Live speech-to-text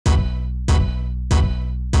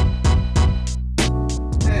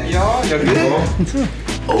good?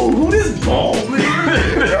 Oh, who this ball, man?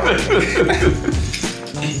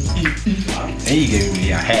 And he gave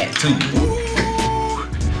me a hat too.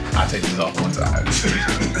 I'll take this off one time.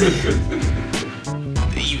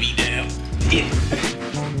 You be down. Yeah.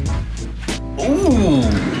 Ooh.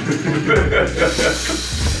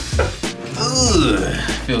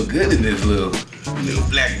 Feel good in this little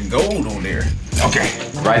black and gold on there. Okay.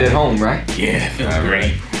 Right at home, right? Yeah, feel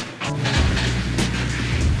great.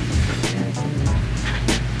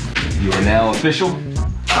 You are now official.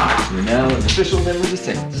 You're now an official member of the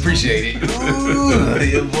Saints. Appreciate it. Ooh,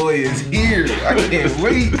 your boy is here. I can't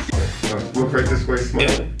wait. We'll break this way small.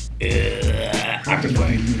 Yeah, I'm just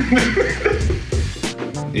playing.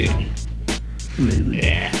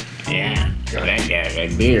 Yeah. That guy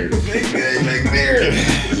back there. Big guy back there.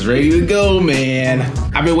 It's ready to go, man.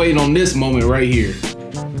 I've been waiting on this moment right here.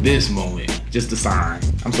 This moment, just to sign.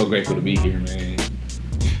 I'm so grateful to be here, man.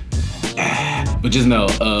 But just know,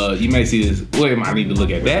 you may see this. Wait, I need to look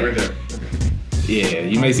at that. Right there. Yeah,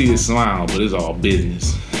 you may see this smile, but it's all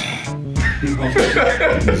business.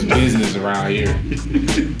 It's business around here.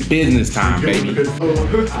 Business time, baby.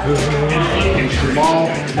 Ball.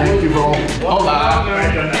 Thank you, ball. Hola.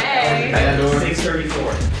 Hey. How you doing?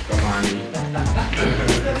 634. Come on.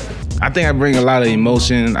 I think I bring a lot of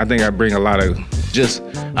emotion. I think I bring a lot of just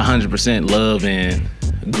 100% love and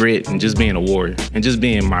grit and just being a warrior and just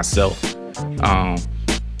being myself. I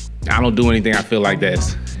don't do anything I feel like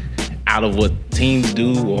that's out of what teams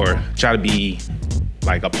do or try to be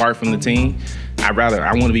like apart from the team. I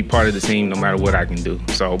want to be part of the team no matter what I can do.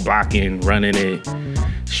 So blocking, running it,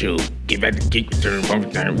 shoot, get back to kick return, bump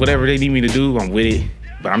return, whatever they need me to do, I'm with it.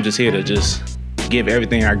 But I'm just here to just give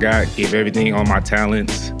everything I got, give everything on my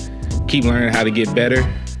talents, keep learning how to get better,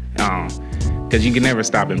 because you can never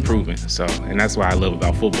stop improving. So, and that's what I love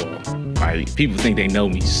about football. Like, people think they know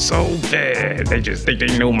me so bad. They just think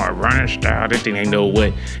they know my running style. They think they know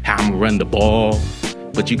how I'm gonna run the ball.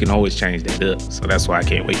 But you can always change that up. So that's why I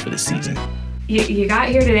can't wait for the season. You got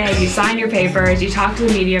here today, you signed your papers, you talked to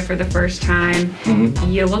the media for the first time.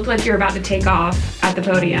 Mm-hmm. You looked like you were about to take off at the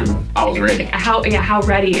podium. I was ready. How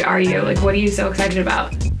ready are you? Like, what are you so excited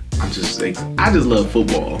about? I just love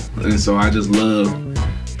football. And so I just love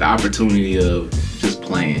the opportunity of just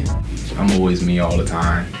playing. I'm always me all the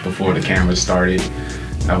time. Before the cameras started,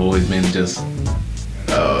 I've always been just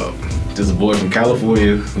a boy from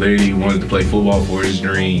California. Literally wanted to play football for his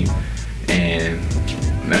dream, and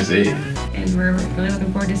that's it. And we're really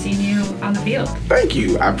looking forward to seeing you on the field. Thank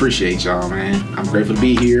you. I appreciate y'all, man. I'm grateful to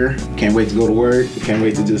be here. Can't wait to go to work. Can't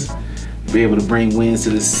wait to just be able to bring wins to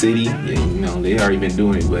the city. Yeah, you know, they already been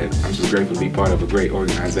doing it, but I'm just grateful to be part of a great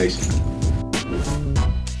organization.